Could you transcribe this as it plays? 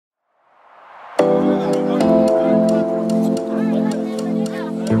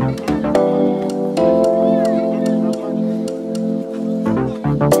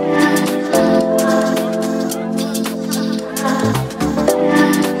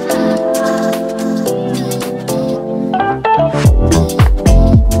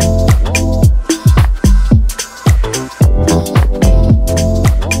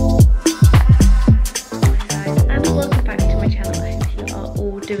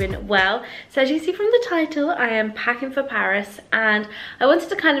Well, so as you see from the title, I am packing for Paris, and I wanted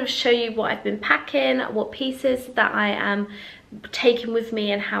to kind of show you what I've been packing, what pieces that I am taking with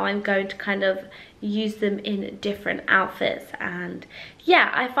me, and how I'm going to kind of use them in different outfits. And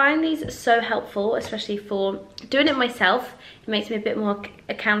yeah, I find these so helpful, especially for doing it myself. It makes me a bit more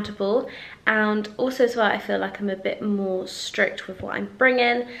accountable, and also as well I feel like I'm a bit more strict with what I'm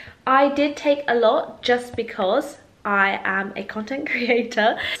bringing. I did take a lot just because I am a content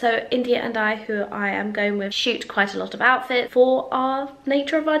creator. So India and I, who I am going with, shoot quite a lot of outfits for our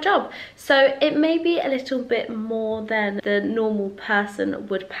nature of our job. So it may be a little bit more than the normal person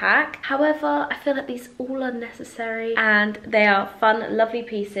would pack. However, I feel like these all are necessary and they are fun, lovely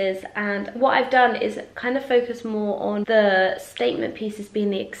pieces. And what I've done is kind of focus more on the statement pieces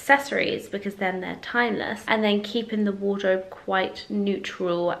being the accessories, because then they're timeless, and then keeping the wardrobe quite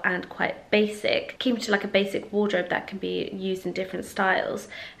neutral and quite basic. Keeping to like a basic wardrobe that can be used in different styles,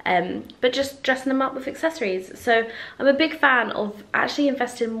 but just dressing them up with accessories. So I'm a big fan of actually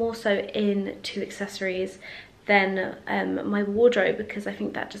investing more so into accessories than my wardrobe, because I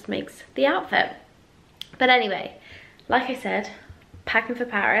think that just makes the outfit. But anyway, like I said, packing for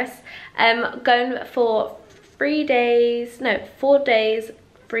Paris, going for 4 days,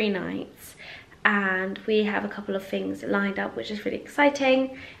 3 nights, and we have a couple of things lined up, which is really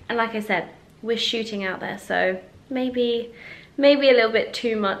exciting. And like I said, we're shooting out there, so maybe a little bit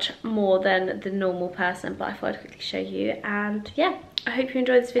too much more than the normal person, but I thought I'd quickly show you. And yeah, I hope you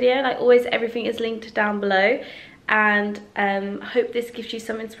enjoyed this video. Like always, everything is linked down below, and hope this gives you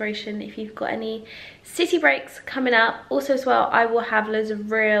some inspiration if you've got any city breaks coming up. Also as well, I will have loads of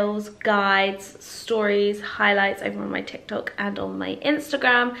reels, guides, stories, highlights over on my TikTok and on my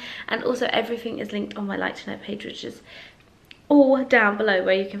Instagram, and also everything is linked on my Like to Know page, which is all down below,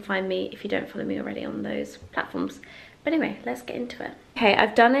 where you can find me if you don't follow me already on those platforms. But anyway, let's get into it. Okay,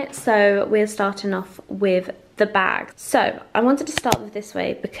 I've done it, so we're starting off with the bag. So I wanted to start with this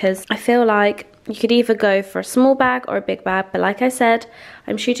way because I feel like you could either go for a small bag or a big bag, but like I said,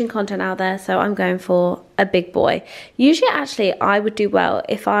 I'm shooting content out there, so I'm going for a big boy. Usually actually I would do well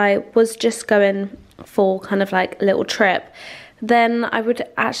if I was just going for kind of like a little trip, then I would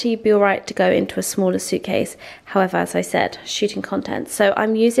actually be alright to go into a smaller suitcase. However, as I said, shooting content. So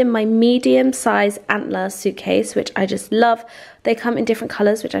I'm using my medium size antler suitcase, which I just love. They come in different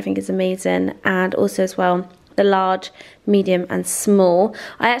colours, which I think is amazing. And also as well, the large, medium and small.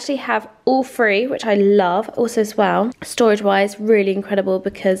 I actually have all three, which I love. Also as well, storage wise, really incredible,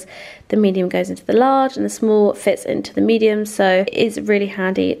 because the medium goes into the large and the small fits into the medium, so it is really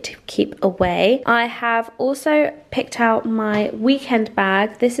handy to keep away. I have also picked out my weekend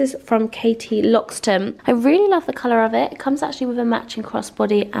bag. This is from Katie Loxton. I really love the colour of it. It comes actually with a matching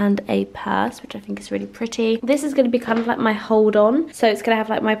crossbody and a purse, which I think is really pretty. This is going to be kind of like my hold on, so it's going to have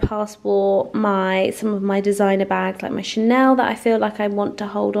like my passport, some of my designer bags, like my Chanel that I feel like I want to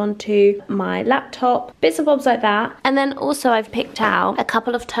hold on to, my laptop, bits and bobs like that. And then also I've picked out a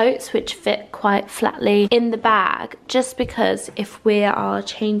couple of totes which fit quite flatly in the bag, just because if we are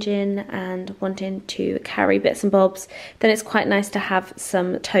changing and wanting to carry bits and bobs, then it's quite nice to have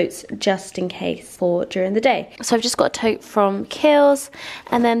some totes just in case for during the day. So I've just got a tote from Kiehl's,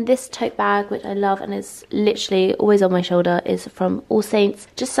 and then this tote bag, which I love and is literally always on my shoulder, is from All Saints.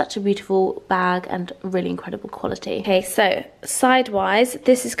 Just such a beautiful bag and really incredible quality. Okay, so side-wise,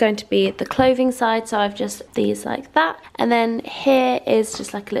 this is going to be the clothing side, so I've just these like that, and then here is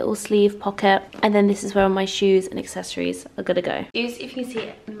just like a little sleeve pocket, and then this is where all my shoes and accessories are gonna go. If you can see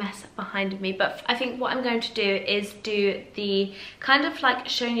a mess behind me, but I think what I'm going to do is do the kind of like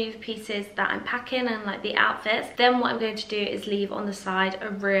showing you the pieces that I'm packing and like the outfits. Then what I'm going to do is leave on the side a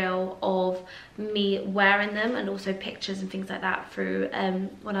reel of me wearing them, and also pictures and things like that through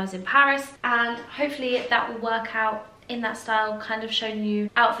when I was in Paris, and hopefully that will work out in that style, kind of showing you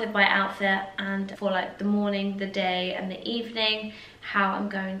outfit by outfit, and for like the morning, the day and the evening, how I'm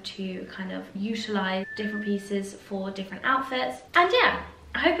going to kind of utilize different pieces for different outfits. And yeah,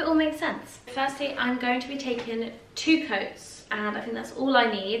 I hope it all makes sense. Firstly, I'm going to be taking 2 coats and I think that's all I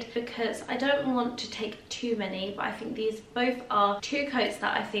need because I don't want to take too many, but I think these both are two coats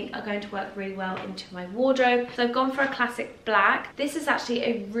that I think are going to work really well into my wardrobe. So I've gone for a classic black. This is actually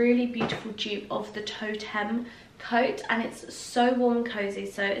a really beautiful dupe of the Totem coat, and it's so warm and cozy,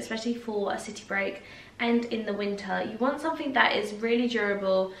 so especially for a city break and in the winter you want something that is really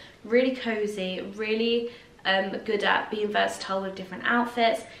durable, really cozy, really good at being versatile with different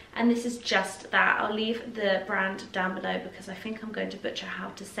outfits, and this is just that. I'll leave the brand down below because I think I'm going to butcher how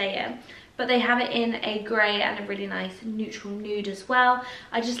to say it, but they have it in a grey and a really nice neutral nude as well.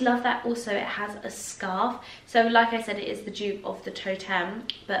 I just love that. Also it has a scarf, so like I said, it is the dupe of the Totem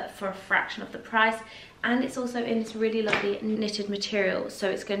but for a fraction of the price, and it's also in this really lovely knitted material, so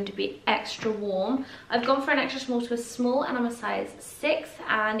it's going to be extra warm. I've gone for an extra small to a small, and I'm a size 6,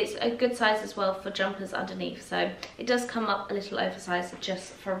 and it's a good size as well for jumpers underneath, so it does come up a little oversized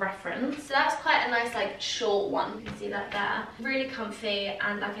just for reference. So that's quite a nice like short one, you can see that there. Really comfy,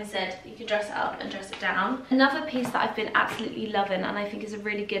 and like I said, you can dress it up and dress it down. Another piece that I've been absolutely loving and I think is a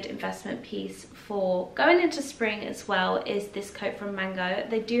really good investment piece for going into spring as well is this coat from Mango.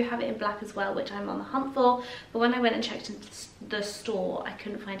 They do have it in black as well, which I'm on the hunt for, but when I went and checked into the store I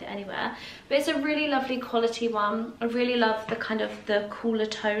couldn't find it anywhere. But it's a really lovely quality one. I really love the kind of the cooler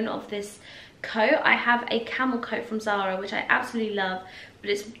tone of this coat. I have a camel coat from Zara which I absolutely love, but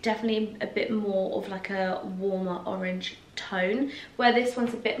it's definitely a bit more of like a warmer orange tone, where this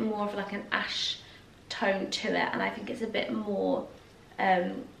one's a bit more of like an ash tone to it, and I think it's a bit more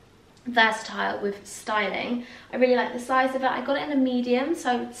versatile with styling. I really like the size of it. I got it in a medium,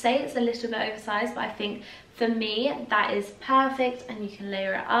 so I would say it's a little bit oversized, but I think for me that is perfect, and you can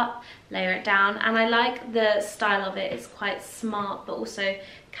layer it up, layer it down, and I like the style of it. It's quite smart but also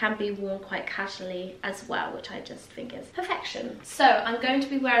can be worn quite casually as well, which I just think is perfection. So I'm going to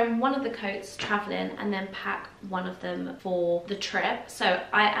be wearing one of the coats traveling and then pack one of them for the trip. So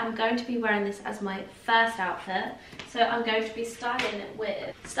I am going to be wearing this as my first outfit. So I'm going to be styling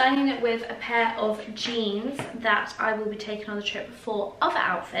it with a pair of jeans that I will be taking on the trip for other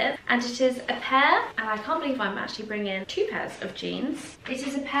outfits, and it is a pair, and I can't believe I'm actually bringing two pairs of jeans. It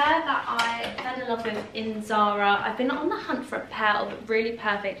is a pair that I fell in love with in Zara. I've been on the hunt for a pair of really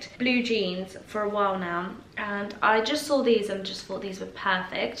perfect blue jeans for a while now, and I just saw these and just thought these were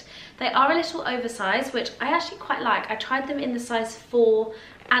perfect. They are a little oversized, which I actually quite like. I tried them in the size 4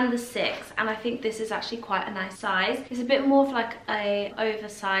 and the 6, and I think this is actually quite a nice size. It's a bit more of like a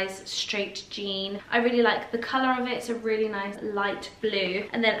oversized straight jean. I really like the color of it. It's a really nice light blue,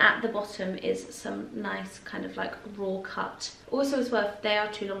 and then at the bottom is some nice kind of like raw cut. Also as well, if they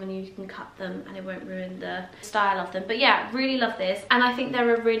are too long and you can cut them and it won't ruin the style of them. But yeah, really love this, and I think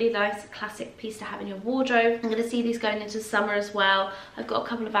they're a really nice classic piece to have in your wardrobe. I'm going to see these going into summer as well. I've got a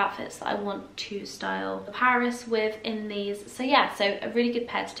couple of outfits that I want to style Paris with in these. So yeah, so a really good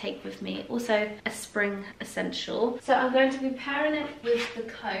pair to take with me. Also a spring essential. So I'm going to be pairing it with the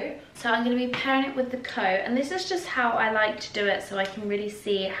coat. And this is just how I like to do it, so I can really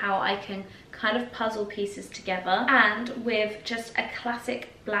see how I can kind of puzzle pieces together, and with just a classic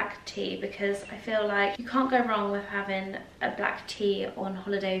black tee, because I feel like you can't go wrong with having a black tee on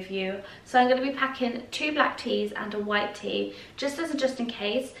holiday with you. So I'm going to be packing 2 black tees and a white tee just in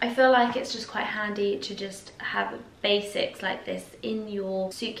case. I feel like it's just quite handy to just have basics like this in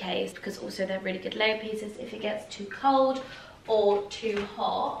your suitcase, because also they're really good layer pieces if it gets too cold or too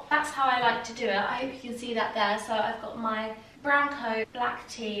hot. That's how I like to do it. I hope you can see that there. So I've got my brown coat, black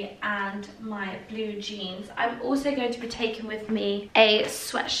tee and my blue jeans. I'm also going to be taking with me a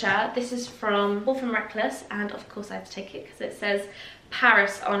sweatshirt. This is from Reckless, and of course I have to take it because it says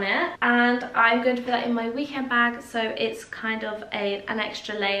Paris on it, and I'm going to put that in my weekend bag, so it's kind of an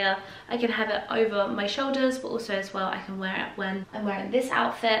extra layer. I can have it over my shoulders, but also as well I can wear it when I'm wearing this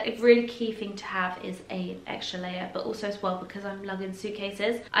outfit. A really key thing to have is an extra layer, but also as well because I'm lugging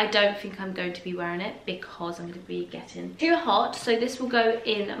suitcases, I don't think I'm going to be wearing it because I'm going to be getting too hot, so this will go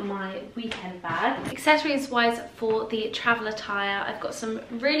in my weekend bag. Accessories wise for the travel attire, I've got some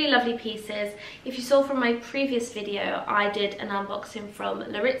really lovely pieces. If you saw from my previous video, I did an unboxing from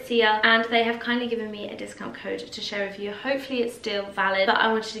Larizia, and they have kindly given me a discount code to share with you. Hopefully it's still valid, but I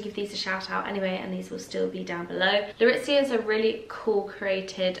wanted to give these a shout out anyway, and these will still be down below. Larizia is a really cool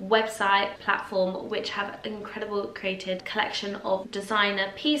curated website platform which have an incredible curated collection of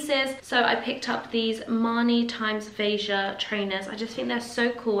designer pieces. So I picked up these Marni x Veja trainers. I just think they're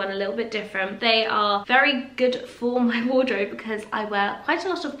so cool and a little bit different. They are very good for my wardrobe because I wear quite a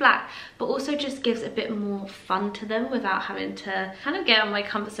lot of black, but also just gives a bit more fun to them without having to kind of get on my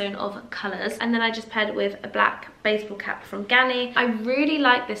comfort zone of colours. And then I just paired it with a black baseball cap from Ganni. I really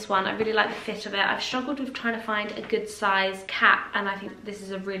like this one. I really like the fit of it. I've struggled with trying to find a good size cap, and I think this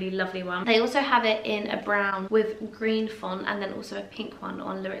is a really lovely one. They also have it in a brown with green font, and then also a pink one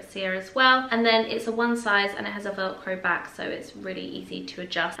on Larizia as well. And then it's a one size and it has a Velcro back, so it's really easy to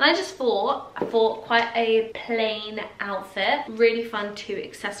adjust. And I just thought for quite a plain outfit, really fun to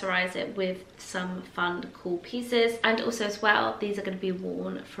accessorize it with some fun cool pieces. And also as well, these are going to be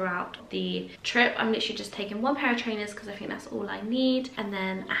worn throughout the trip. I'm literally just taking one pair of trainers because I think that's all I need, and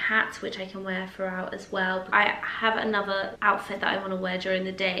then a hat which I can wear throughout as well. I have another outfit that I want to wear during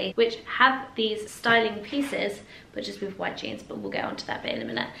the day which have these styling pieces but just with white jeans, but we'll get onto that bit in a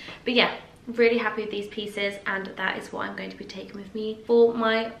minute. But yeah, really happy with these pieces, and that is what I'm going to be taking with me for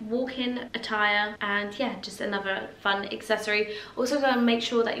my walk-in attire. And yeah, just another fun accessory. Also going to make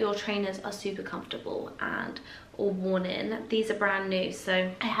sure that your trainers are super comfortable and all worn in. These are brand new, so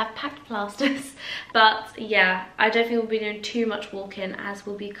I have packed plasters. But yeah, I don't think we'll be doing too much walking, as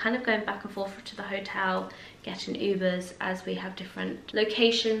we'll be kind of going back and forth to the hotel, getting Ubers as we have different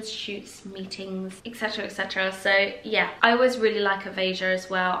locations, shoots, meetings, etc, etc. So yeah, I always really like Larizia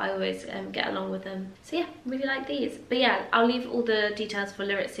as well. I always get along with them. So yeah, really like these. But yeah, I'll leave all the details for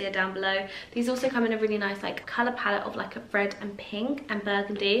Larizia down below. These also come in a really nice like colour palette of like a red and pink and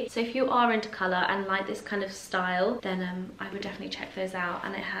burgundy. So if you are into colour and like this kind of style, then I would definitely check those out.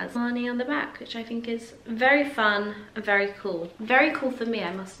 And it has money on the back, which I think is very fun and very cool. Very cool for me,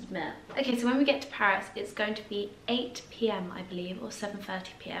 I must admit. Okay, so when we get to Paris, it's going to be 8 p.m. I believe, or 7:30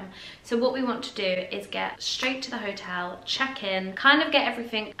 p.m. So what we want to do is get straight to the hotel, check in, kind of get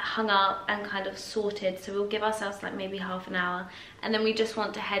everything hung up and kind of sorted. So we'll give ourselves like maybe half an hour, and then we just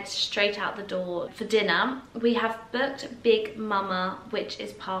want to head straight out the door for dinner. We have booked Big Mama, which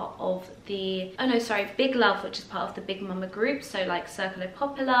is part of the, oh no, sorry, Big Love, which is part of the Big Mama group. So like Circolo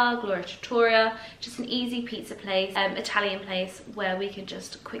Popolare, Gloria Trattoria, just an easy pizza place, Italian place where we can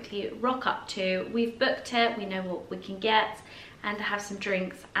just quickly rock up to. We've booked it, we know what we can get, and to have some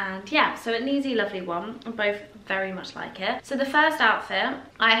drinks. And yeah, so an easy lovely one. I both very much like it. So the first outfit,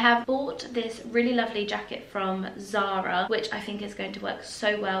 I have bought this really lovely jacket from Zara, which I think is going to work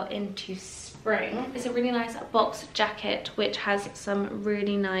so well into spring. It's a really nice box jacket which has some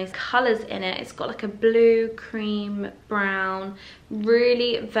really nice colours in it. It's got like a blue, cream, brown,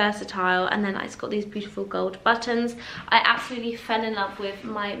 really versatile, and then it's got these beautiful gold buttons. I absolutely fell in love with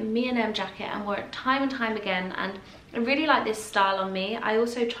my M jacket and wore it time and time again, and I really like this style on me. I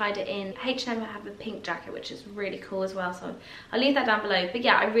also tried it in H&M. I have a pink jacket which is really cool as well, so I'll leave that down below. But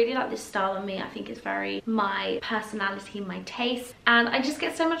yeah, I really like this style on me. I think it's very my personality, my taste, and I just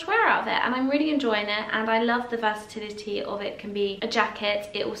get so much wear out of it, and I'm really enjoying it. And I love the versatility of it. It can be a jacket,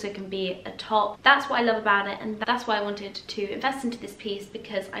 it also can be a top. That's what I love about it, and that's why I wanted to invest into this piece,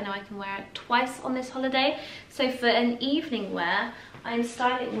 because I know I can wear it twice on this holiday. So for an evening wear, I'm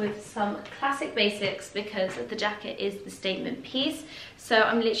styling with some classic basics because the jacket is the statement piece. So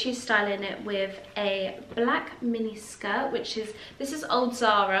I'm literally styling it with a black mini skirt, which is, this is old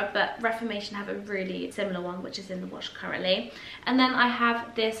Zara, but Reformation have a really similar one, which is in the wash currently. And then I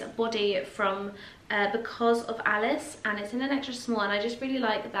have this body from Because of Alice, and it's in an extra small, and I just really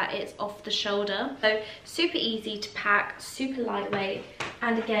like that it's off the shoulder. So super easy to pack, super lightweight,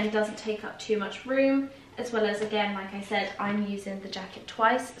 and again doesn't take up too much room. As well as, again, like I said, I'm using the jacket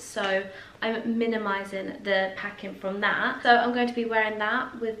twice, so I'm minimizing the packing from that. So I'm going to be wearing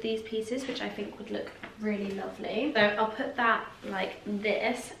that with these pieces, which I think would look really lovely. So I'll put that like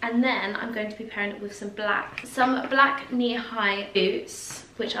this, and then I'm going to be pairing it with some black knee-high boots,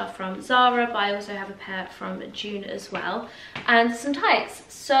 which are from Zara, but I also have a pair from June as well, and some tights.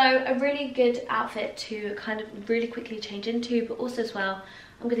 So a really good outfit to kind of really quickly change into, but also as well,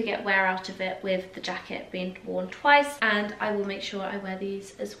 I'm going to get wear out of it with the jacket being worn twice, and I will make sure I wear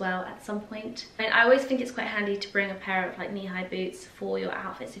these as well at some point. And I always think it's quite handy to bring a pair of like knee-high boots for your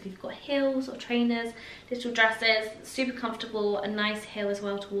outfits if you've got heels or trainers, little dresses. Super comfortable, a nice heel as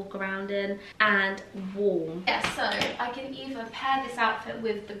well to walk around in, and warm. Yeah, so I can either pair this outfit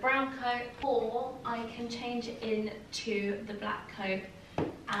with the brown coat, or I can change it into the black coat,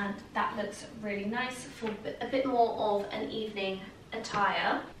 and that looks really nice for a bit more of an evening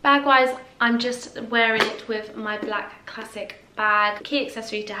attire. Bag wise, I'm just wearing it with my black classic bag. Key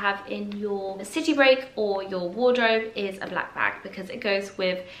accessory to have in your city break or your wardrobe is a black bag, because it goes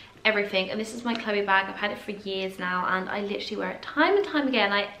with everything. And this is my Chloe bag. I've had it for years now, and I literally wear it time and time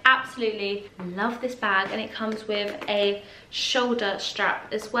again. I absolutely love this bag, and it comes with a shoulder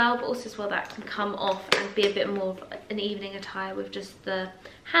strap as well, but also as well that can come off and be a bit more of an evening attire with just the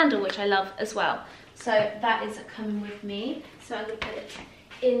handle, which I love as well. So that is coming with me. So I'm going to put it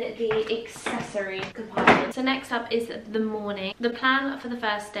in the accessory compartment. So next up is the morning. The plan for the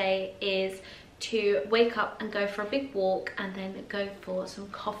first day is to wake up and go for a big walk and then go for some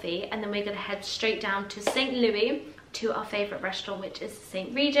coffee, and then we're going to head straight down to St. Louis to our favourite restaurant, which is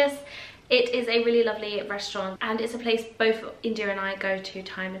St. Regis. It is a really lovely restaurant, and it's a place both India and I go to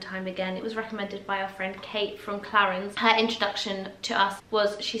time and time again. It was recommended by our friend Kate from Clarence. Her introduction to us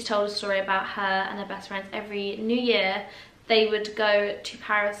was, she's told a story about her and her best friends. Every New Year they would go to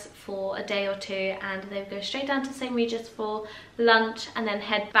Paris for a day or two, and they would go straight down to St. Regis for lunch and then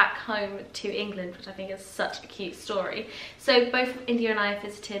head back home to England, which I think is such a cute story. So both India and I have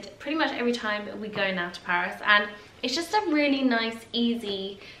visited pretty much every time we go now to Paris, and it's just a really nice,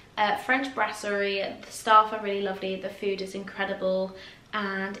 easy French brasserie. The staff are really lovely, the food is incredible,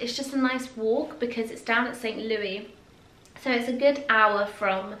 and it's just a nice walk because it's down at St. Louis. So it's a good hour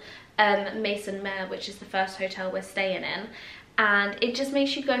from Maison Mare, which is the first hotel we're staying in, and it just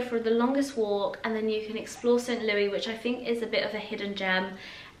makes you go for the longest walk, and then you can explore St. Louis, which I think is a bit of a hidden gem,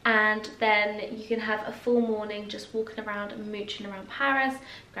 and then you can have a full morning just walking around and mooching around Paris,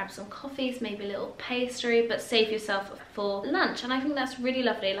 grab some coffees, maybe a little pastry, but save yourself for lunch. And I think that's really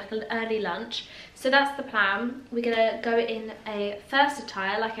lovely, like an early lunch. So that's the plan. We're gonna go in a first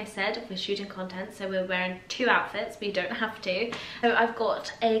attire. Like I said, we're shooting content, so we're wearing 2 outfits, but you don't have to. So I've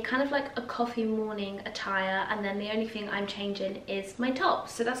got a kind of like a coffee morning attire, and then the only thing I'm changing is my top,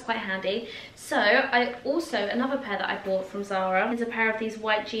 so that's quite handy. So I also, another pair that I bought from Zara is a pair of these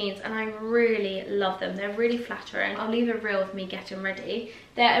white jeans, and I really love them. They're really flattering. I'll leave a reel of me getting ready.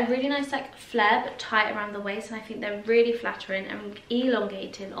 They're a really nice like flare but tight around the waist, and I think they're really flattering and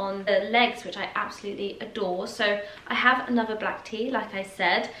elongating on the legs, which I absolutely adore. So I have another black tee, like I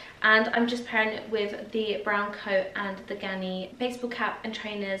said, and I'm just pairing it with the brown coat and the Ganni baseball cap and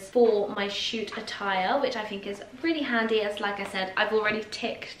trainers for my shoot attire, which I think is really handy, as like I said, I've already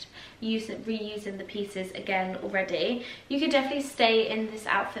ticked reusing the pieces again already. You could definitely stay in this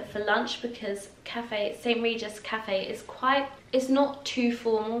outfit for lunch because St. Regis Cafe is it's not too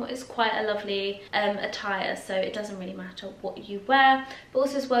formal, it's quite a lovely attire, so it doesn't really matter what you wear. But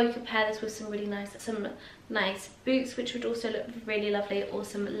also as well, you could pair this with some really nice boots, which would also look really lovely, or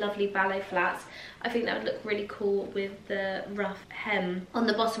some lovely ballet flats. I think that would look really cool with the rough hem on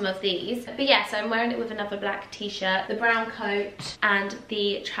the bottom of these. But yeah, so I'm wearing it with another black t-shirt, the brown coat and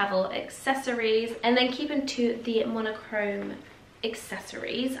the travel accessories, and then keeping to the monochrome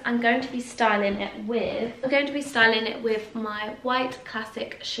accessories, I'm going to be styling it with my white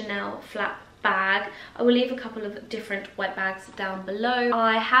classic Chanel flat bag. I will leave a couple of different white bags down below.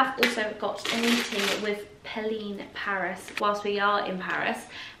 I have also got a meeting with Palais Paris whilst we are in Paris,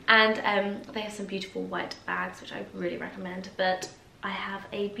 and they have some beautiful white bags which I really recommend. But I have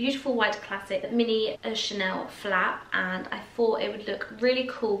a beautiful white classic mini Chanel flap, and I thought it would look really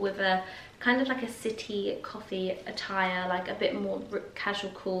cool with a kind of like a city coffee attire, like a bit more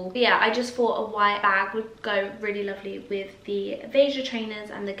casual cool. But yeah, I just thought a white bag would go really lovely with the Veja trainers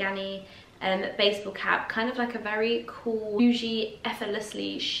and the Ganni baseball cap, kind of like a very cool, bougie,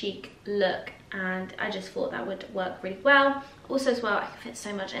 effortlessly chic look, and I just thought that would work really well. Also as well, I can fit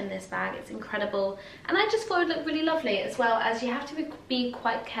so much in this bag, it's incredible, and I just thought it would look really lovely, as well as you have to be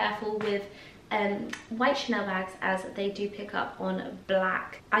quite careful with white Chanel bags, as they do pick up on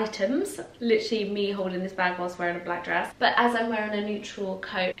black items. Literally me holding this bag whilst wearing a black dress, but as I'm wearing a neutral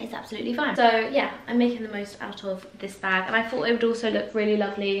coat, it's absolutely fine. So yeah, I'm making the most out of this bag, and I thought it would also look really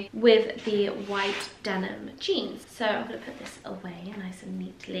lovely with the white denim jeans. So I'm going to put this away nice and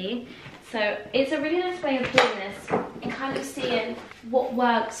neatly. So it's a really nice way of doing this and kind of seeing what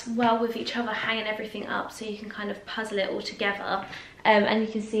works well with each other, hanging everything up so you can kind of puzzle it all together. And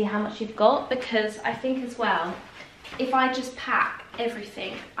you can see how much you've got, because I think as well, if I just pack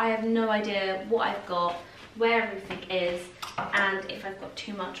everything, I have no idea what I've got, where everything is, and if I've got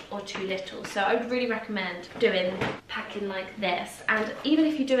too much or too little. So I would really recommend packing like this. And even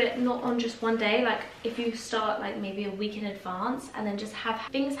if you do it not on just one day, like if you start like maybe a week in advance and then just have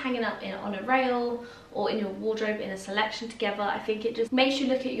things hanging up on a rail or in your wardrobe in a selection together, I think it just makes you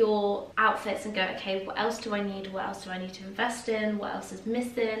look at your outfits and go, okay, what else do I need? What else do I need to invest in? What else is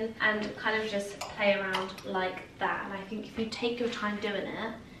missing? And kind of just play around like that. And I think if you take your time doing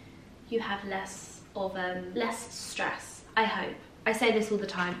it, you have less stress, I hope. I say this all the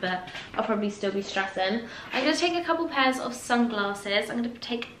time, but I'll probably still be stressing. I'm going to take a couple pairs of sunglasses. I'm going to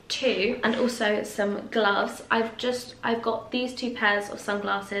take two, and also some gloves. I've got these two pairs of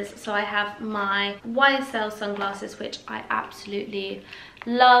sunglasses. So I have my YSL sunglasses, which I absolutely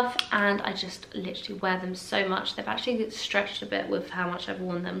love, and I just literally wear them so much. They've actually stretched a bit with how much I've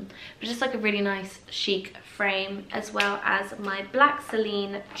worn them, but just like a really nice chic frame, as well as my black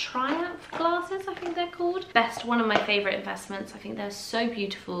Celine Triumph glasses, I think they're called. Best, one of my favorite investments. I think they're so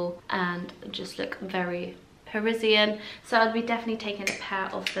beautiful and just look very Parisian, so I'll be definitely taking a pair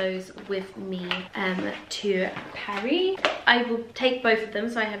of those with me to Paris. I will take both of them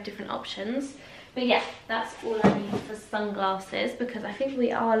so I have different options. But yeah, that's all I need for sunglasses, because I think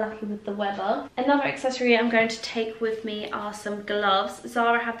we are lucky with the weather. Another accessory I'm going to take with me are some gloves.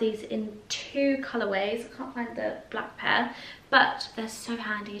 Zara have these in two colourways. I can't find the black pair, but they're so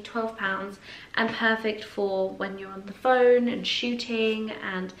handy, £12, and perfect for when you're on the phone and shooting,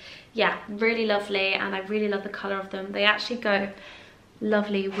 and yeah, really lovely, and I really love the colour of them. They actually go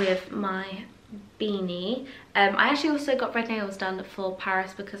lovely with my beanie. I actually also got red nails done for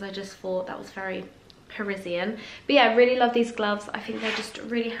Paris because I just thought that was very Parisian. But yeah, I really love these gloves. I think they're just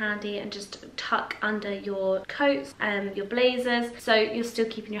really handy and just tuck under your coats and your blazers, so you're still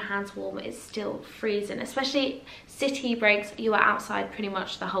keeping your hands warm. It's still freezing, especially city breaks. You are outside pretty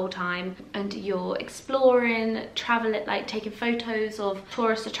much the whole time, and you're exploring, traveling, like taking photos of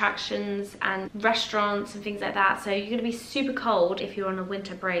tourist attractions and restaurants and things like that. So you're gonna be super cold if you're on a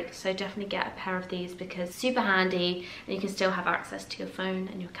winter break, so definitely get a pair of these because super handy, and you can still have access to your phone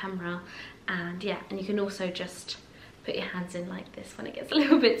and your camera. And yeah, and you can also just put your hands in like this when it gets a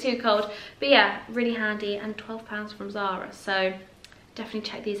little bit too cold. But yeah, really handy, and £12 from Zara, so definitely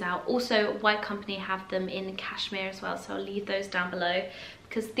check these out. Also, White Company have them in cashmere as well, so I'll leave those down below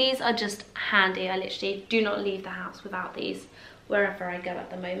because these are just handy. I literally do not leave the house without these wherever I go at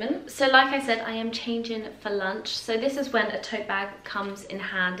the moment. So like I said, I am changing for lunch, so this is when a tote bag comes in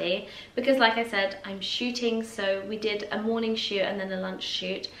handy, because like I said, I'm shooting, so we did a morning shoot and then a lunch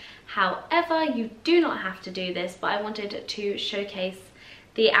shoot. However, you do not have to do this, but I wanted to showcase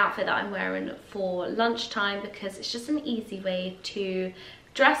the outfit that I'm wearing for lunchtime because it's just an easy way to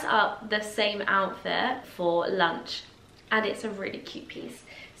dress up the same outfit for lunch, and it's a really cute piece.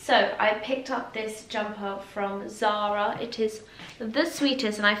 So I picked up this jumper from Zara. It is the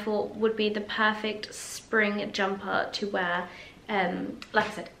sweetest, and I thought would be the perfect spring jumper to wear. Like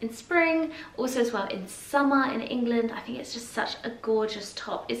I said, in spring, also as well in summer in England. I think it's just such a gorgeous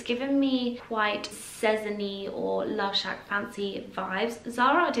top. It's given me quite Season-y or Love Shack fancy vibes.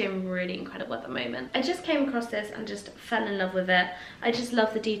 Zara are doing really incredible at the moment. I just came across this and just fell in love with it. I just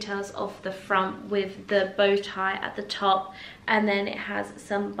love the details of the front with the bow tie at the top, and then it has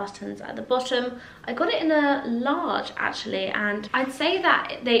some buttons at the bottom. I got it in a large actually, and I'd say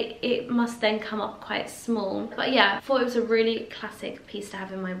that it must then come up quite small. But yeah, I thought it was a really classic piece to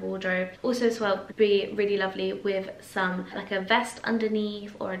have in my wardrobe. Also as well, would be really lovely with some like a vest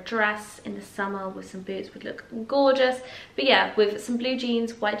underneath, or a dress in the summer with some boots would look gorgeous. But yeah, with some blue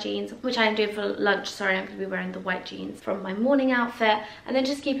jeans, white jeans, which I am doing for lunch. Sorry, I'm going to be wearing the white jeans from my morning outfit, and then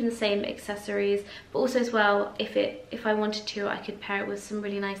just keeping the same accessories. But also as well, if I wanted to, I could pair it with some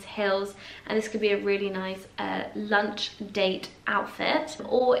really nice heels, and this could be a really nice lunch date outfit.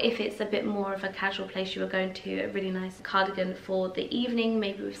 Or if it's a bit more of a casual place you were going to, a really nice cardigan for the evening,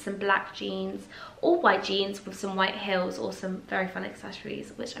 maybe with some black jeans or white jeans with some white heels, or some very fun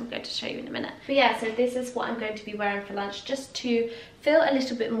accessories, which I'm going to show you in a minute. But yeah, so this is what I'm going to be wearing for lunch, just to feel a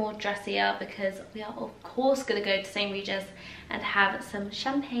little bit more dressier, because we are of course going to go to St. Regis and have some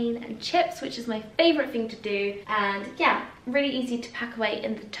champagne and chips, which is my favourite thing to do. And yeah, really easy to pack away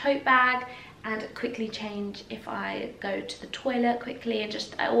in the tote bag and quickly change if I go to the toilet quickly, and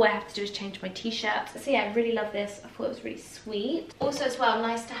just all I have to do is change my t-shirt. So yeah, I really love this. I thought it was really sweet. Also as well,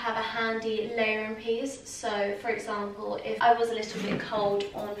 nice to have a handy layering piece. So for example, if I was a little bit cold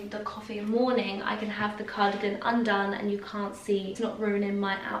on the coffee morning, I can have the cardigan undone and you can't see, it's not ruining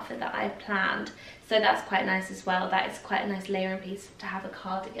my outfit that I planned. So that's quite nice as well. That is quite a nice layering piece to have a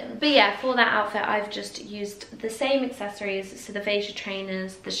cardigan. But yeah, for that outfit, I've just used the same accessories. So the Veja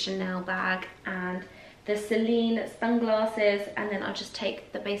trainers, the Chanel bag, and the Celine sunglasses. And then I'll just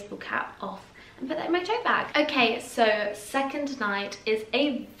take the baseball cap off and put that in my tote bag. Okay, so second night is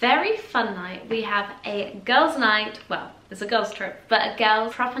a very fun night. We have a girls' night. Well, it's a girls' trip, but a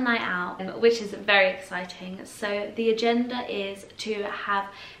girls' proper night out, which is very exciting. So the agenda is to have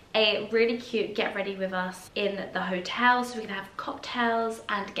a really cute get ready with us in the hotel, so we can have cocktails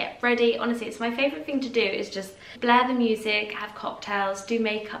and get ready. Honestly, it's my favorite thing to do, is just blare the music, have cocktails, do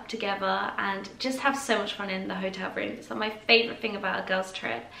makeup together, and just have so much fun in the hotel room. It's like my favorite thing about a girls'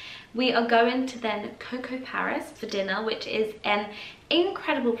 trip. We are going to then Coco Paris for dinner, which is an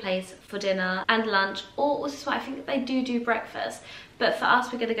incredible place for dinner and lunch, or also I think they do breakfast. But for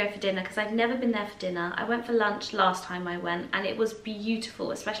us, we're going to go for dinner because I've never been there for dinner. I went for lunch last time I went and it was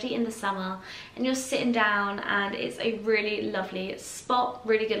beautiful, especially in the summer. And you're sitting down and it's a really lovely spot,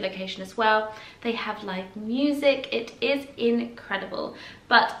 really good location as well. They have live music. It is incredible.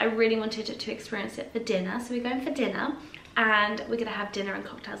 But I really wanted to experience it for dinner. So we're going for dinner and we're going to have dinner and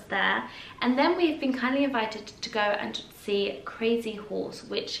cocktails there. And then we've been kindly invited to go and see Crazy Horse,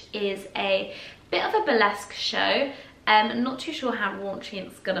 which is a bit of a burlesque show. Not too sure how raunchy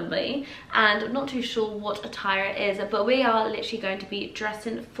it's gonna be and not too sure what attire it is, but we are literally going to be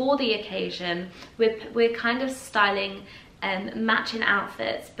dressing for the occasion. We're kind of styling matching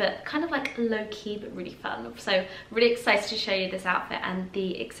outfits, but kind of like low-key but really fun. So really excited to show you this outfit and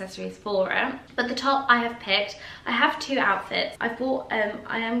the accessories for it. But the top I have picked, I have two outfits. I thought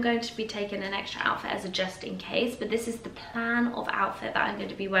I am going to be taking an extra outfit as a just in case, but this is the plan of outfit that I'm going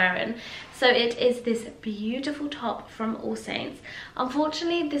to be wearing. So it is this beautiful top from All Saints.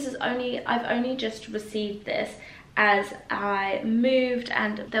 Unfortunately, this is I've only just received this as I moved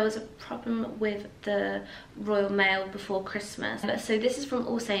and there was a problem with the Royal Mail before Christmas. So this is from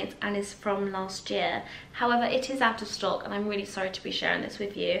All Saints and is from last year. However, it is out of stock and I'm really sorry to be sharing this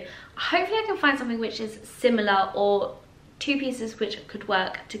with you. Hopefully I can find something which is similar or two pieces which could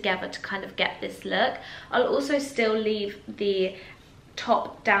work together to kind of get this look. I'll also still leave the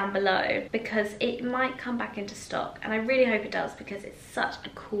top down below because it might come back into stock and I really hope it does because it's such a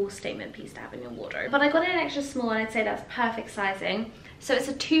cool statement piece to have in your wardrobe. But I got it in extra small and I'd say that's perfect sizing. So it's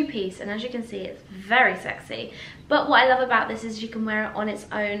a two-piece and as you can see it's very sexy. But what I love about this is you can wear it on its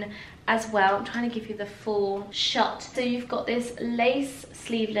own as well. I'm trying to give you the full shot. So you've got this lace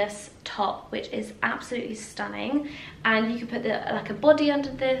sleeveless top which is absolutely stunning, and you can put like a body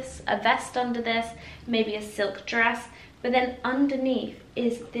under this, a vest under this, maybe a silk dress. But then underneath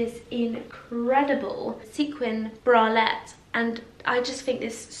is this incredible sequin bralette, and I just think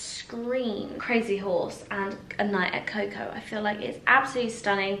this screams Crazy Horse and a night at Coco. I feel like it's absolutely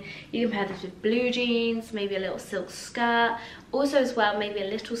stunning. You can pair this with blue jeans, maybe a little silk skirt, also as well maybe a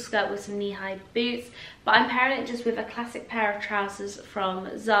little skirt with some knee-high boots, but I'm pairing it just with a classic pair of trousers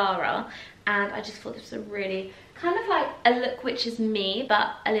from Zara, and I just thought this was a really kind of like a look which is me,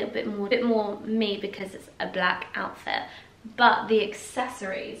 but a little bit more me because it's a black outfit. But the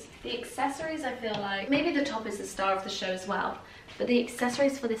accessories I feel like maybe the top is the star of the show as well, but the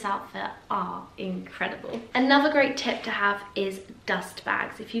accessories for this outfit are incredible. Another great tip to have is dust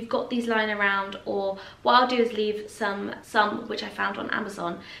bags. If you've got these lying around, or what I'll do is leave some which I found on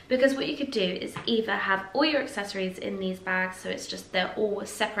Amazon, because what you could do is either have all your accessories in these bags so it's just they're all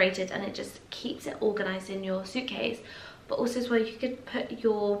separated and it just keeps it organized in your suitcase, but also as well you could put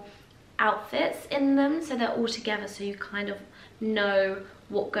your outfits in them so they're all together so you kind of know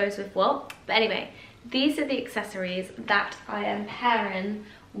what goes with what. But anyway, these are the accessories that I am pairing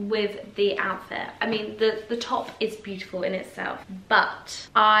with the outfit. I mean, the top is beautiful in itself, but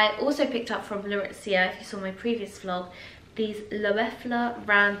I also picked up from Larizia, if you saw my previous vlog, these Loeffler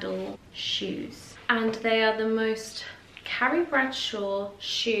Randall shoes, and they are the most Carrie Bradshaw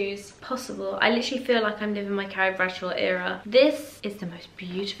shoes possible. I literally feel like I'm living my Carrie Bradshaw era. This is the most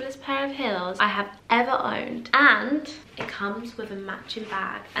beautifulest pair of heels I have ever owned, and it comes with a matching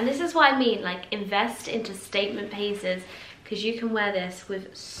bag. And this is what I mean, like, invest into statement pieces, because you can wear this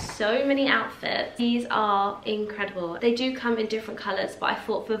with so many outfits. These are incredible. They do come in different colors, but I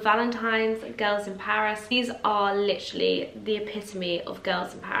thought for Valentine's, Girls in Paris, these are literally the epitome of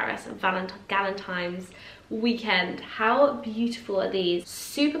Girls in Paris and Valentine's weekend. How beautiful are these?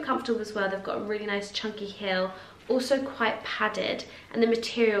 Super comfortable as well. They've got a really nice chunky heel, also quite padded, and the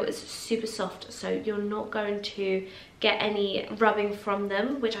material is super soft, so you're not going to get any rubbing from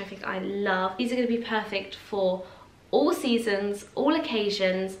them, which I think I love. These are going to be perfect for all seasons, all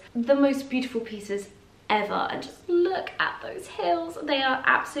occasions, the most beautiful pieces ever. And just look at those heels, they are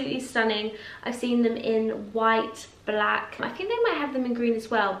absolutely stunning. I've seen them in white, black, I think they might have them in green as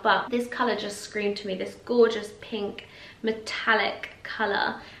well, but this color just screamed to me, this gorgeous pink metallic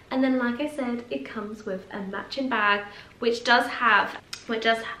color. And then, like I said, it comes with a matching bag, which does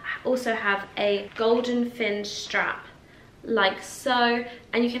also have a golden fin strap, like so,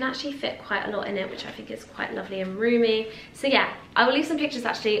 and you can actually fit quite a lot in it, which I think is quite lovely and roomy. So yeah, I will leave some pictures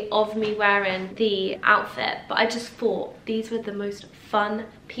actually of me wearing the outfit, but I just thought these were the most fun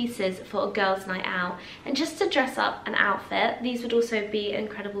pieces for a girls' night out and just to dress up an outfit. These would also be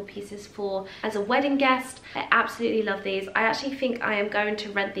incredible pieces for as a wedding guest. I absolutely love these. I actually think I am going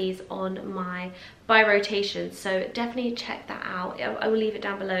to rent these on my by rotation, so definitely check that out. I will leave it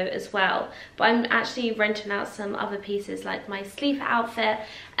down below as well, but I'm actually renting out some other pieces like my sleeper outfit.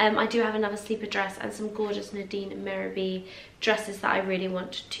 I do have another sleeper dress and some gorgeous Nadine Miraby dresses that I really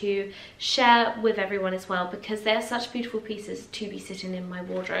want to share with everyone as well, because they're such beautiful pieces to be sitting in my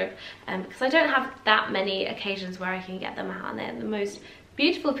wardrobe, because I don't have that many occasions where I can get them out, and they're the most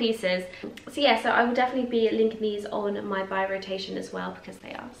beautiful pieces. So yeah, so I will definitely be linking these on my by rotation as well, because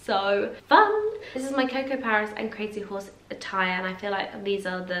they are so fun. This is my Coco Paris and Crazy Horse attire, and I feel like these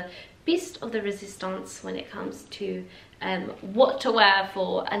are the beast of the resistance when it comes to what to wear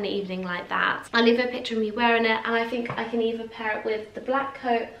for an evening like that. I'll leave a picture of me wearing it, and I think I can either pair it with the black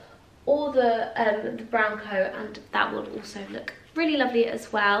coat or the brown coat, and that would also look really lovely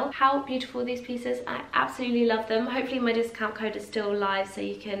as well. How beautiful are these pieces? I absolutely love them. Hopefully my discount code is still live so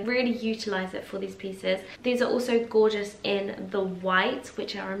you can really utilize it for these pieces. These are also gorgeous in the white,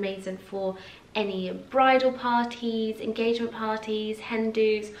 which are amazing for any bridal parties, engagement parties, hen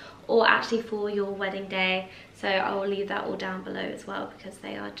dos, or actually for your wedding day. So I will leave that all down below as well, because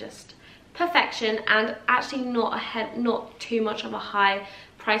they are just perfection, and actually not too much of a high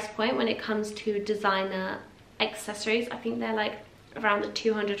price point when it comes to designer accessories. I think they're like around the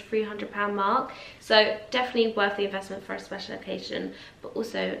 £200–300 mark, so definitely worth the investment for a special occasion, but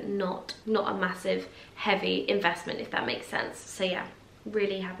also not a massive heavy investment, if that makes sense. So yeah,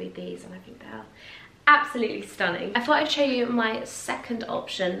 really happy with these, and I think they're absolutely stunning. I thought I'd show you my second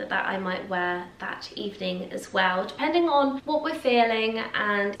option that I might wear that evening as well, depending on what we're feeling,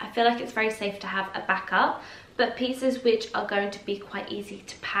 and I feel like it's very safe to have a backup, but pieces which are going to be quite easy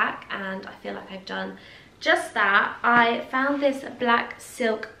to pack, and I feel like I've done just that. I found this black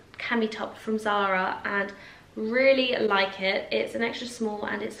silk cami top from Zara and really like it. It's an extra small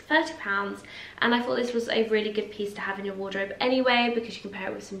and it's £30, and I thought this was a really good piece to have in your wardrobe anyway, because you can pair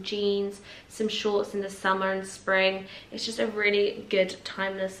it with some jeans, some shorts in the summer and spring. It's just a really good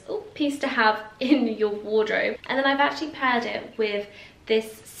timeless piece to have in your wardrobe. And then I've actually paired it with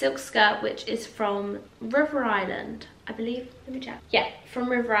this silk skirt, which is from River Island, I believe. Let me check. Yeah, from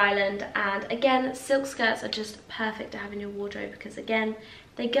River Island. And again, silk skirts are just perfect to have in your wardrobe, because again,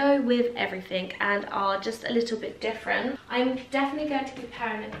 they go with everything and are just a little bit different. I'm definitely going to be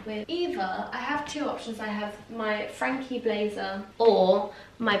pairing it with either, I have two options. I have my Frankie Blazer or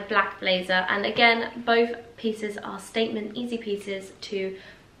my black blazer, and again, both pieces are statement easy pieces to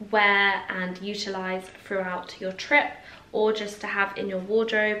wear and utilize throughout your trip, or just to have in your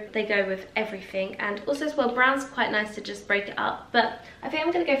wardrobe. They go with everything, and also as well, brown's quite nice to just break it up, but I think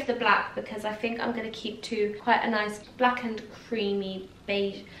I'm going to go for the black, because I think I'm going to keep to quite a nice black and creamy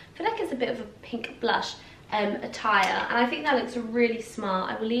beige. I feel like it's a bit of a pink blush attire, and I think that looks really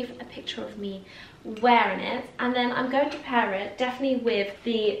smart. I will leave a picture of me wearing it, and then I'm going to pair it definitely with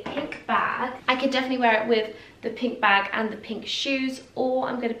the pink bag. I could definitely wear it with the pink bag and the pink shoes, or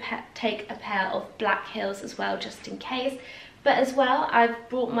I'm going to take a pair of black heels as well, just in case. But as well, I've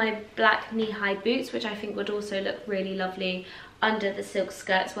brought my black knee-high boots, which I think would also look really lovely under the silk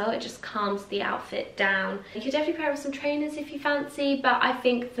skirt as well. It just calms the outfit down. You could definitely pair it with some trainers if you fancy, but I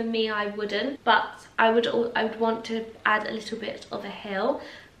think for me I wouldn't. But I would want to add a little bit of a heel.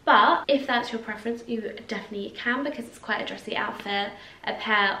 But if that's your preference, you definitely can, because it's quite a dressy outfit. A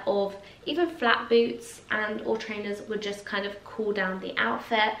pair of even flat boots and or trainers would just kind of cool down the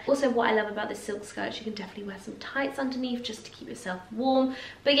outfit. Also, what I love about this silk skirt, you can definitely wear some tights underneath just to keep yourself warm.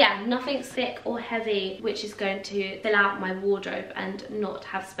 But yeah, nothing thick or heavy, which is going to fill out my wardrobe and not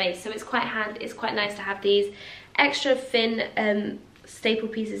have space. So it's quite nice to have these extra thin staple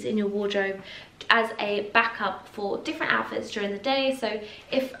pieces in your wardrobe as a backup for different outfits during the day. So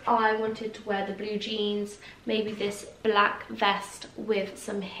if I wanted to wear the blue jeans, maybe this black vest with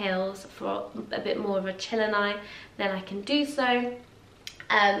some heels for a bit more of a chiller night, then I can do so.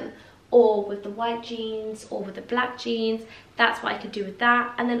 Or with the white jeans or with the black jeans, that's what I could do with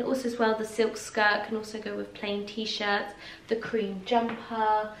that. And then also as well, the silk skirt can also go with plain t-shirts, the cream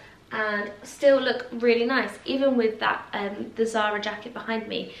jumper, and still look really nice, even with that the Zara jacket behind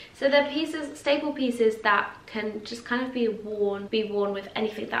me. So they're pieces, staple pieces that can just kind of be worn with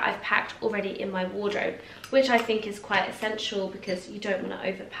anything that I've packed already in my wardrobe, which I think is quite essential, because you don't want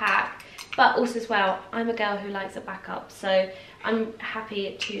to overpack. But also as well, I'm a girl who likes a backup, so I'm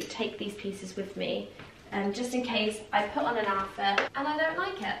happy to take these pieces with me, just in case I put on an outfit and I don't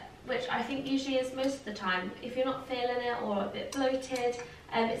like it, which I think usually is most of the time. If you're not feeling it or a bit bloated,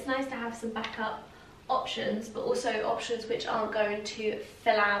 it's nice to have some backup options, but also options which aren't going to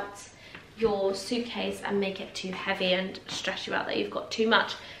fill out your suitcase and make it too heavy and stress you out that you've got too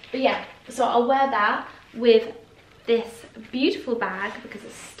much. But yeah, so I'll wear that with this beautiful bag because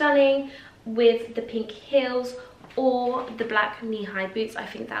it's stunning, with the pink heels or the black knee-high boots. I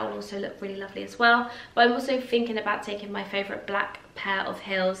think that will also look really lovely as well. But I'm also thinking about taking my favourite black pair of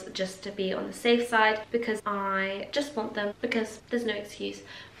heels just to be on the safe side, because I just want them, because there's no excuse.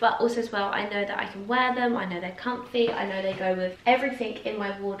 But also as well, I know that I can wear them, I know they're comfy, I know they go with everything in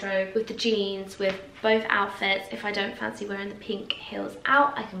my wardrobe, with the jeans, with both outfits. If I don't fancy wearing the pink heels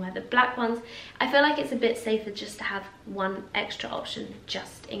out, I can wear the black ones. I feel like it's a bit safer just to have one extra option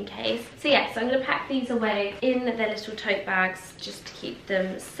just in case. So yeah, so I'm going to pack these away in their little tote bags just to keep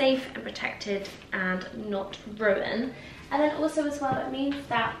them safe and protected and not ruin. And then also as well, it means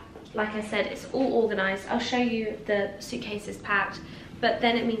that, like I said, it's all organised. I'll show you the suitcases packed, but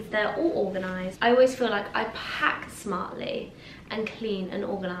then it means they're all organised. I always feel like I pack smartly and clean and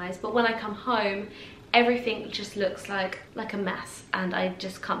organised, but when I come home, everything just looks like a mess and I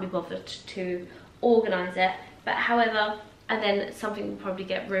just can't be bothered to organise it. But however, and then something will probably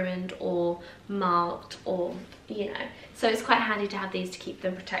get ruined or marked, or you know, so it's quite handy to have these to keep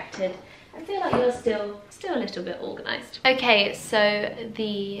them protected. I feel like you're still a little bit organised. Okay, so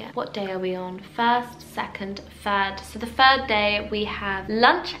what day are we on? First, second, third. So the third day we have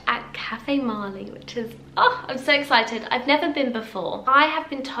lunch at Cafe Marley, which is, oh, I'm so excited. I've never been before. I have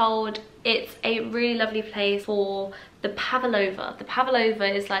been told it's a really lovely place for the pavlova. The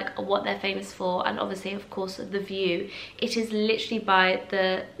pavlova is like what they're famous for, and obviously of course the view. It is literally by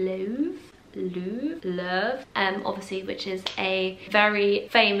the Louvre, obviously, which is a very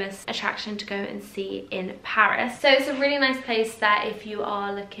famous attraction to go and see in Paris. So it's a really nice place that if you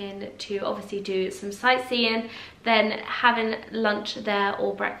are looking to obviously do some sightseeing, then having lunch there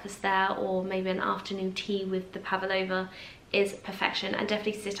or breakfast there, or maybe an afternoon tea with the pavlova is perfection. And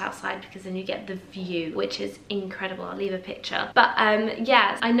definitely sit outside because then you get the view, which is incredible. I'll leave a picture. But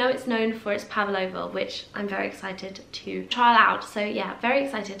yeah, I know it's known for its pavlova, which I'm very excited to try out. So yeah, very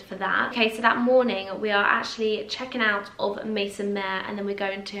excited for that. Okay, so that morning we are actually checking out of Maison Mare, and then we're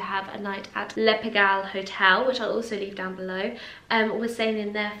going to have a night at Le Pigalle Hotel, which I'll also leave down below. We're staying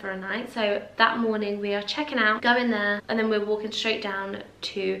in there for a night. So that morning we are checking out, going there, and then we're walking straight down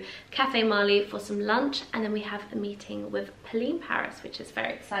to Cafe Marley for some lunch, and then we have a meeting with Palais Paris, which is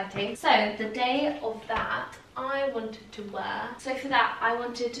very exciting. So the day of that, I wanted to wear, so for that I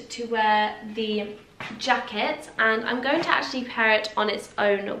wanted to wear the jacket, and I'm going to actually pair it on its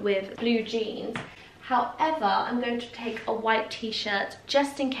own with blue jeans. However, I'm going to take a white t-shirt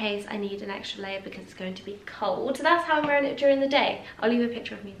just in case I need an extra layer because it's going to be cold. So that's how I'm wearing it during the day. I'll leave a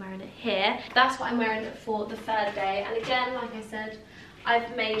picture of me wearing it here. That's what I'm wearing it for the third day. And again, like I said,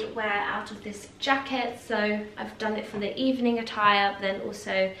 I've made wear out of this jacket, so I've done it for the evening attire, but then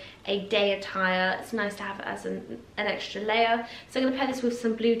also a day attire. It's nice to have it as an extra layer. So I'm going to pair this with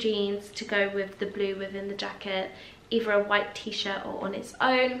some blue jeans to go with the blue within the jacket, either a white t-shirt or on its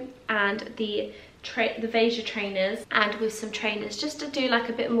own, and the Veja trainers, and with some trainers just to do like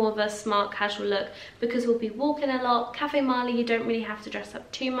a bit more of a smart casual look, because we'll be walking a lot. Cafe Marley, you don't really have to dress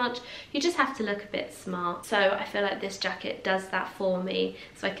up too much, you just have to look a bit smart. So I feel like this jacket does that for me,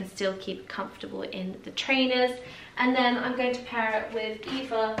 so I can still keep comfortable in the trainers. And then I'm going to pair it with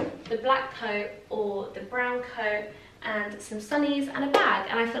either the black coat or the brown coat, and some sunnies and a bag,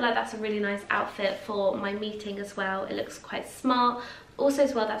 and I feel like that's a really nice outfit for my meeting as well. It looks quite smart. Also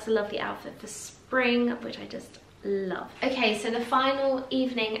as well, that's a lovely outfit for spring, which I just love. Okay, so the final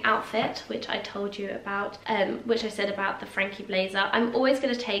evening outfit, which I told you about, which I said about the Frankie Blazer. I'm always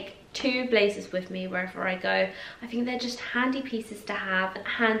going to take 2 blazers with me wherever I go. I think they're just handy pieces to have,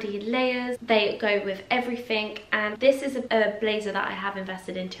 handy layers. They go with everything, and this is a blazer that I have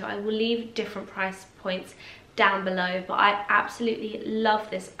invested into. I will leave different price points down below, but I absolutely love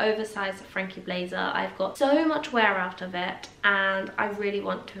this oversized Frankie Blazer. I've got so much wear out of it, and I really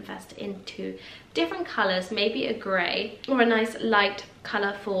want to invest into different colors, maybe a grey or a nice light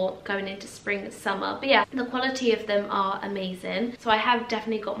color for going into spring and summer. But yeah, the quality of them are amazing, so I have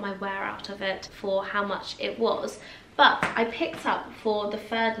definitely got my wear out of it for how much it was. But I picked up for the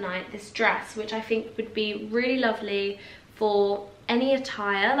third night this dress, which I think would be really lovely for any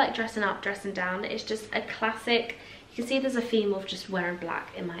attire, like dressing up, dressing down. It's just a classic. You can see there's a theme of just wearing black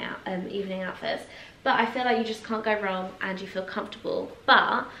in my evening outfits, but I feel like you just can't go wrong and you feel comfortable.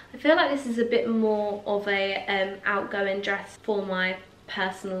 But I feel like this is a bit more of a outgoing dress for my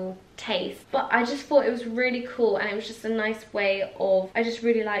personal taste, but I just thought it was really cool, and it was just a nice way of, I just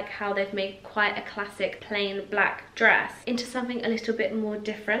really like how they've made quite a classic plain black dress into something a little bit more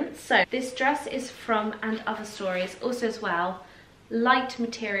different. So this dress is from And Other Stories, also as well light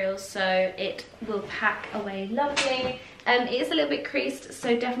materials, so it will pack away lovely. It is a little bit creased,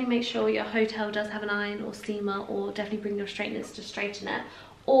 so definitely make sure your hotel does have an iron or steamer, or definitely bring your straighteners to straighten it.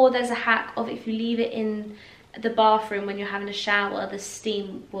 Or there's a hack of, if you leave it in the bathroom when you're having a shower, the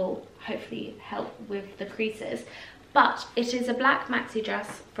steam will hopefully help with the creases. But it is a black maxi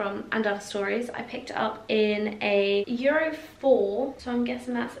dress from And Other Stories. I picked it up in a Euro 4, so I'm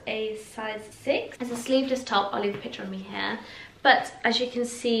guessing that's a size 6. It's a sleeveless top. I'll leave a picture of me here. But as you can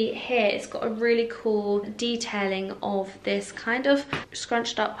see here, it's got a really cool detailing of this kind of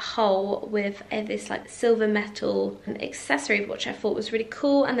scrunched up hole with this like silver metal accessory, which I thought was really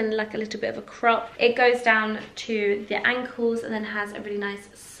cool, and then like a little bit of a crop. It goes down to the ankles and then has a really nice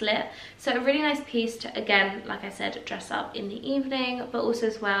slit. So a really nice piece to, again, like I said, dress up in the evening, but also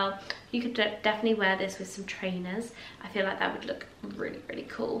as well, you could definitely wear this with some trainers. I feel like that would look really, really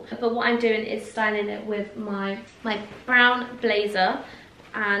cool. But what I'm doing is styling it with my brown blazer,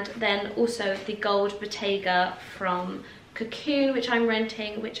 and then also the gold Bottega from Cocoon, which I'm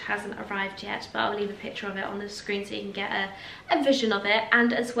renting, which hasn't arrived yet, but I'll leave a picture of it on the screen so you can get a vision of it.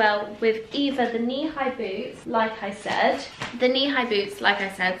 And as well with either the knee-high boots, like I said,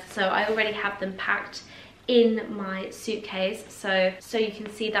 so I already have them packed in my suitcase, so you can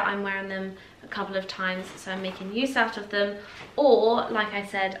see that I'm wearing them a couple of times, so I'm making use out of them. Or like I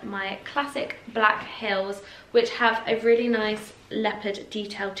said, my classic black heels, which have a really nice leopard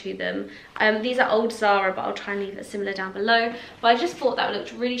detail to them. These are old Zara, but I'll try and leave it similar down below. But I just thought that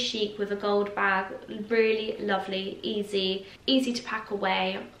looked really chic with a gold bag, really lovely, easy to pack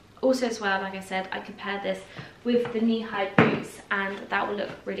away. Also as well, like I said, I compared this with the knee-high boots, and that will look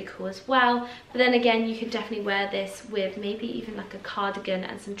really cool as well. But then again, you could definitely wear this with maybe even like a cardigan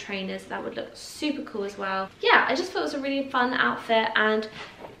and some trainers. That would look super cool as well. Yeah, I just thought it was a really fun outfit, and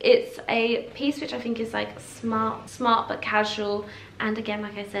it's a piece which I think is like smart but casual, and again,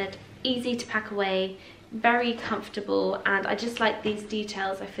 like I said, easy to pack away, very comfortable, and I just like these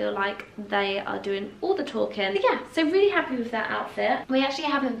details. I feel like they are doing all the talking. But yeah, so really happy with that outfit. We actually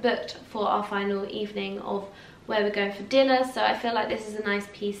haven't booked for our final evening of where we're going for dinner, so I feel like this is a nice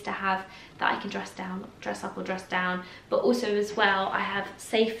piece to have that I can dress up or dress down. But also as well, I have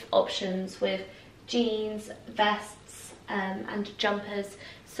safe options with jeans, vests, and jumpers.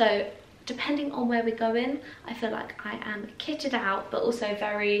 So depending on where we're going, I feel like I am kitted out, but also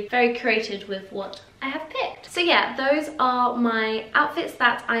very curated with what I have picked. So yeah, those are my outfits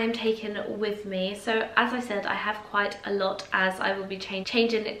that I am taking with me. So as I said, I have quite a lot, as I will be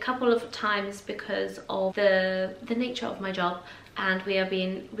changing a couple of times because of the nature of my job, and we are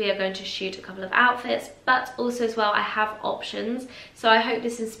going to shoot a couple of outfits. But also as well, I have options, so I hope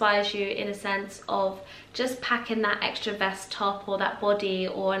this inspires you in a sense of just packing that extra vest top or that body,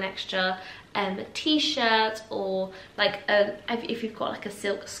 or an extra t-shirt, or like if you've got like a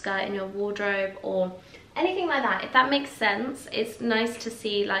silk skirt in your wardrobe or anything like that. If that makes sense, it's nice to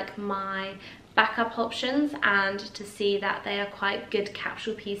see like my backup options, and to see that they are quite good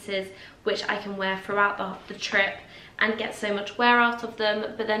capsule pieces which I can wear throughout the trip and get so much wear out of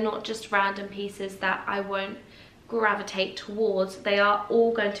them. But they're not just random pieces that I won't gravitate towards. They are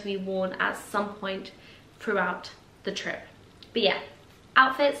all going to be worn at some point throughout the trip. But yeah,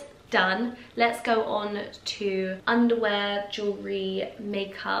 outfits done. Let's go on to underwear, jewellery,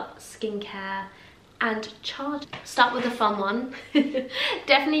 makeup, skincare, and charge. Start with a fun one.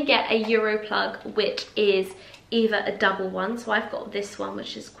 Definitely get a Euro plug, which is either a double one, so I've got this one,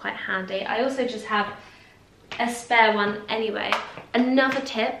 which is quite handy. I also just have a spare one anyway. Another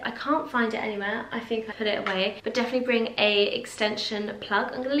tip, I can't find it anywhere, I think I put it away, but definitely bring a extension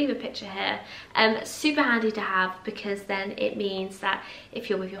plug. I'm gonna leave a picture here. Super handy to have, because then it means that if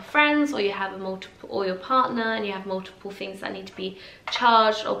you're with your friends, or you have or your partner, and you have multiple things that need to be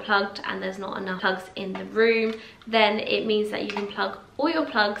charged or plugged, and there's not enough plugs in the room, then it means that you can plug all your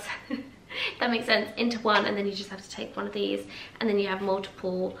plugs that makes sense, into one, and then you just have to take one of these, and then you have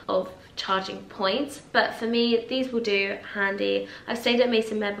multiple of charging points. But for me, these will do handy. I've stayed at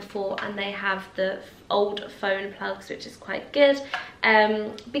Mason Mare before, and they have the old phone plugs, which is quite good.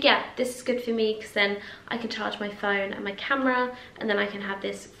 But yeah, this is good for me, because then I can charge my phone and my camera, and then I can have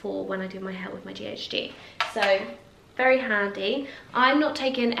this for when I do my hair with my GHD. So very handy. I'm not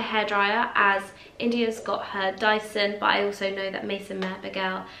taking a hairdryer, as India's got her Dyson, but I also know that Mason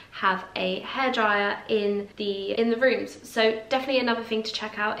Mare have a hairdryer in the rooms. So definitely another thing to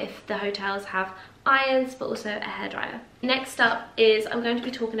check out if the hotels have irons, but also a hairdryer. Next up is I'm going to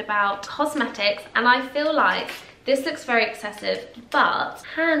be talking about cosmetics, and I feel like this looks very excessive, but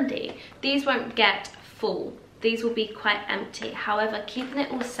handy. These won't get full. These will be quite empty. However, keeping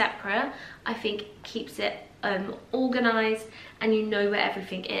it all separate, I think keeps it organized, and you know where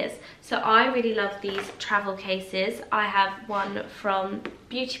everything is. So I really love these travel cases. I have one from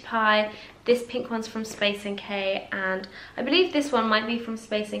Beauty Pie, this pink one's from Space NK, and I believe this one might be from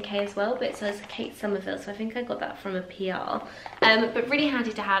Space NK as well, but it says Kate Somerville, so I think I got that from a PR. But really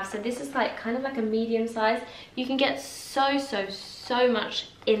handy to have. So this is like kind of like a medium size. You can get so much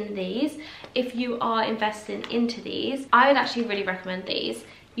in these. If you are investing into these, I would actually really recommend these.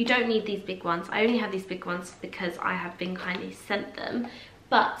 You don't need these big ones. I only have these big ones because I have been kindly sent them.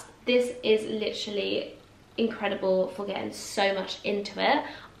 But this is literally incredible for getting so much into it.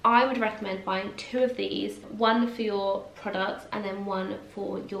 I would recommend buying 2 of these, one for your products and then one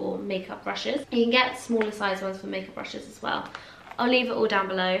for your makeup brushes. You can get smaller size ones for makeup brushes as well. I'll leave it all down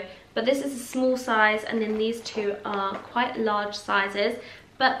below. But this is a small size, and then these 2 are quite large sizes.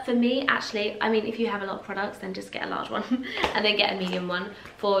 But for me, actually, I mean, if you have a lot of products, then just get a large one and then get a medium one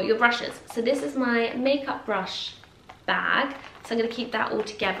for your brushes. So this is my makeup brush bag. So I'm going to keep that all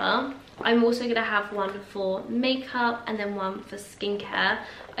together. I'm also going to have one for makeup and then one for skincare.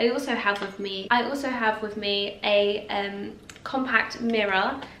 I also have with me a compact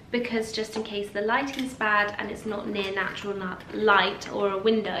mirror, because just in case the lighting's bad and it's not near natural light or a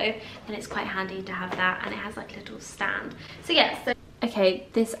window, then it's quite handy to have that, and it has like a little stand. So yeah, okay,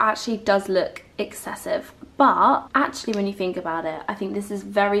 this actually does look excessive, but actually when you think about it, I think this is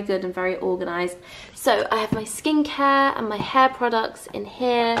very good and very organized. So I have my skincare and my hair products in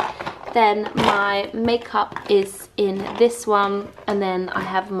here, then my makeup is in this one, and then I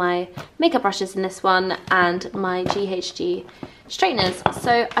have my makeup brushes in this one, and my GHG straighteners.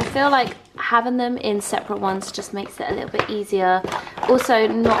 So I feel like having them in separate ones just makes it a little bit easier. Also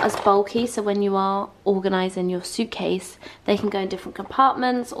not as bulky, so when you are organizing your suitcase, they can go in different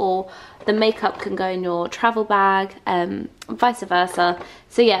compartments, or the makeup can go in your travel bag, vice versa.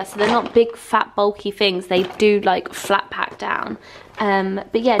 So yeah, so they're not big fat bulky things, they do like flat pack down.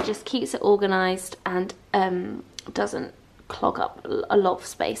 But yeah, just keeps it organized and doesn't clog up a lot of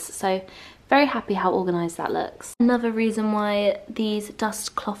space. So very happy how organized that looks. Another reason why these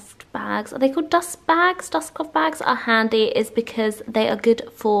dust cloth bags, are they called dust bags? Dust cloth bags are handy is because they are good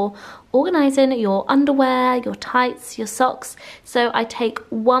for organizing your underwear, your tights, your socks. So I take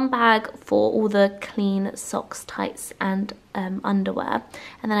one bag for all the clean socks, tights and underwear,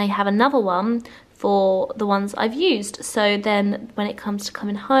 and then I have another one for the ones I've used. So then when it comes to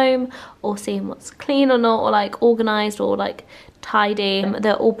coming home or seeing what's clean or not, or like organized or like tidy,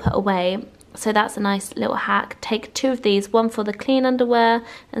 they're all put away. So that's a nice little hack. Take 2 of these, one for the clean underwear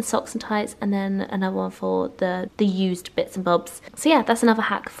and socks and tights, and then another one for the used bits and bobs. So yeah, that's another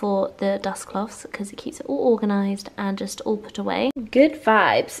hack for the dust cloths, because it keeps it all organized and just all put away. Good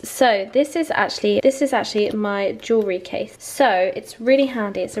vibes. So this is actually my jewellery case. So it's really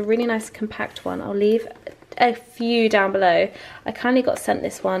handy. It's a really nice compact one. I'll leave a few down below. I kindly got sent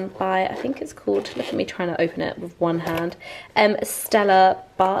this one by, I think it's called, look at me trying to open it with one hand, Stella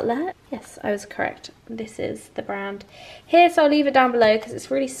Bartlett. Yes, I was correct. This is the brand here, so I'll leave it down below because it's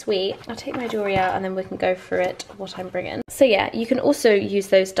really sweet. I'll take my jewellery out and then we can go through it, what I'm bringing. So yeah, you can also use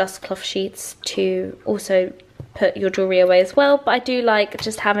those dust cloth sheets to also put your jewellery away as well, but I do like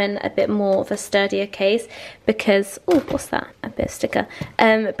just having a bit more of a sturdier case because, oh, what's that? A bit of sticker.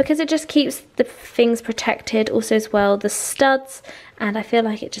 Because it just keeps the things protected, also as well the studs, and I feel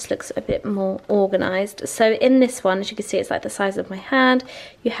like it just looks a bit more organised. So in this one, as you can see, it's like the size of my hand.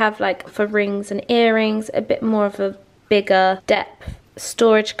 You have like for rings and earrings, a bit more of a bigger depth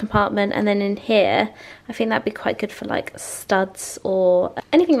storage compartment, and then in here I think that'd be quite good for like studs or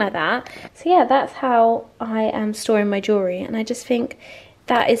anything like that. So yeah, that's how I am storing my jewellery, and I just think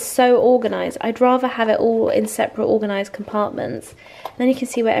that is so organised. I'd rather have it all in separate organised compartments, and then you can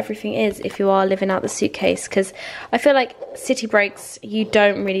see where everything is if you are living out the suitcase, because I feel like city breaks, you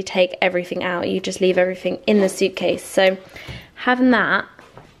don't really take everything out, you just leave everything in the suitcase. So having that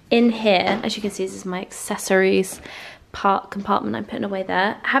in here, as you can see, this is my accessories compartment I'm putting away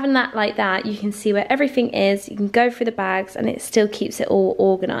there. Having that like that, you can see where everything is, you can go through the bags and it still keeps it all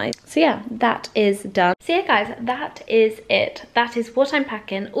organised. So yeah, that is done. So yeah guys, that is it. That is what I'm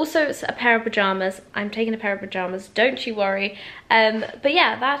packing. Also, it's a pair of pyjamas. I'm taking a pair of pyjamas, don't you worry. But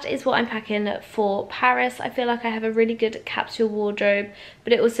yeah, that is what I'm packing for Paris. I feel like I have a really good capsule wardrobe,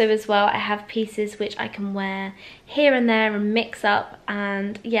 but it also as well, I have pieces which I can wear here and there and mix up.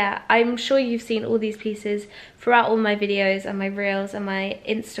 And yeah, I'm sure you've seen all these pieces throughout all my videos and my reels and my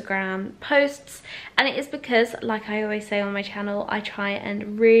Instagram posts. And it is because, like I always say on my channel, I try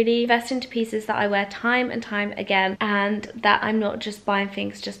and really invest into pieces that I wear time and time again, and that I'm not just buying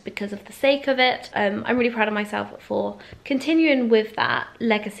things just because of the sake of it. I'm really proud of myself for continuing with that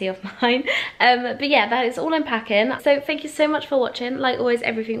legacy of mine. But yeah, that is all I'm packing. So thank you so much for watching. Like always,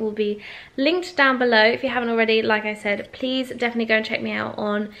 everything will be linked down below. If you haven't already, like I said, please definitely go and check me out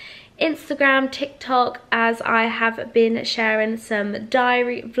on Instagram, TikTok, as I have been sharing some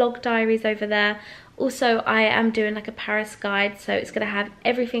vlog diaries over there. Also, I am doing like a Paris guide, so it's going to have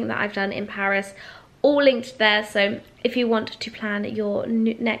everything that I've done in Paris all linked there. So if you want to plan your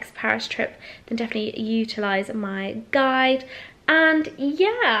next Paris trip, then definitely utilize my guide. And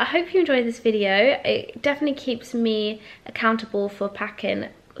yeah, I hope you enjoyed this video. It definitely keeps me accountable for packing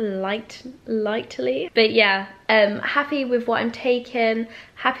lightly, but yeah, happy with what I'm taking,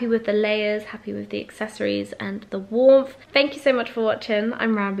 happy with the layers, happy with the accessories and the warmth. Thank you so much for watching.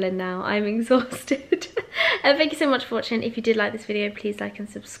 I'm rambling now, I'm exhausted. And thank you so much for watching. If you did like this video, please like and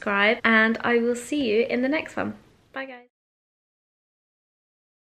subscribe, and I will see you in the next one. Bye guys.